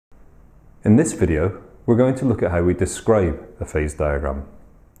In this video, we're going to look at how we describe a phase diagram.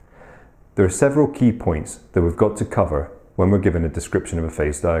 There are several key points that we've got to cover when we're given a description of a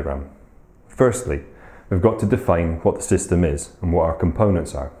phase diagram. Firstly, we've got to define what the system is and what our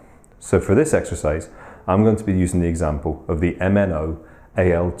components are. So for this exercise, I'm going to be using the example of the MNO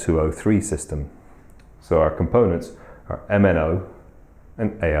AL203 system. So our components are MNO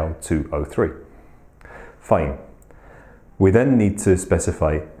and AL203. Fine. We then need to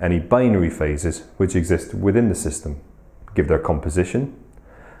specify any binary phases which exist within the system, give their composition,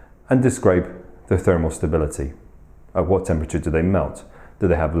 and describe their thermal stability. At what temperature do they melt? Do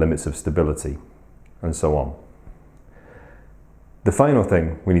they have limits of stability? And so on. The final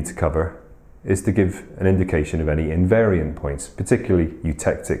thing we need to cover is to give an indication of any invariant points, particularly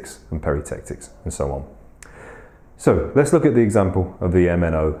eutectics and peritectics, and so on. So let's look at the example of the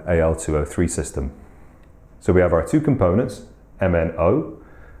MNO AL203 system. So we have our two components, MNO,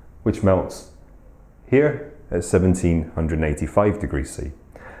 which melts here at 1785 degrees C,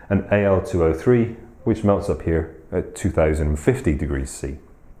 and AL203, which melts up here at 2050 degrees C.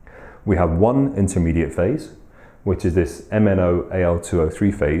 We have one intermediate phase, which is this MNO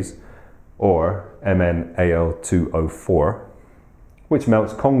AL203 phase, or MnAl2O4, which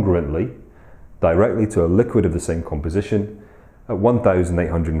melts congruently directly to a liquid of the same composition at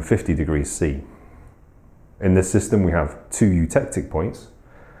 1850 degrees C. In this system we have two eutectic points,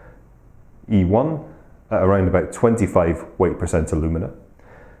 E1 at around about 25 weight percent alumina,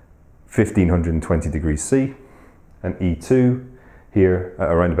 1520 degrees C, and E2 here at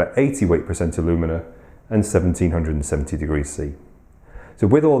around about 80 weight percent alumina and 1770 degrees C. So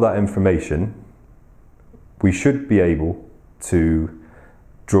with all that information, we should be able to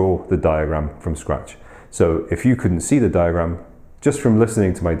draw the diagram from scratch. So if you couldn't see the diagram, just from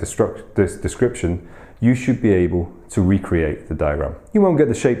listening to my description, you should be able to recreate the diagram. You won't get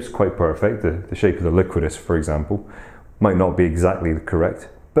the shapes quite perfect. The shape of the liquidus, for example, might not be exactly correct,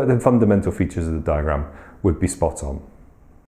 but the fundamental features of the diagram would be spot on.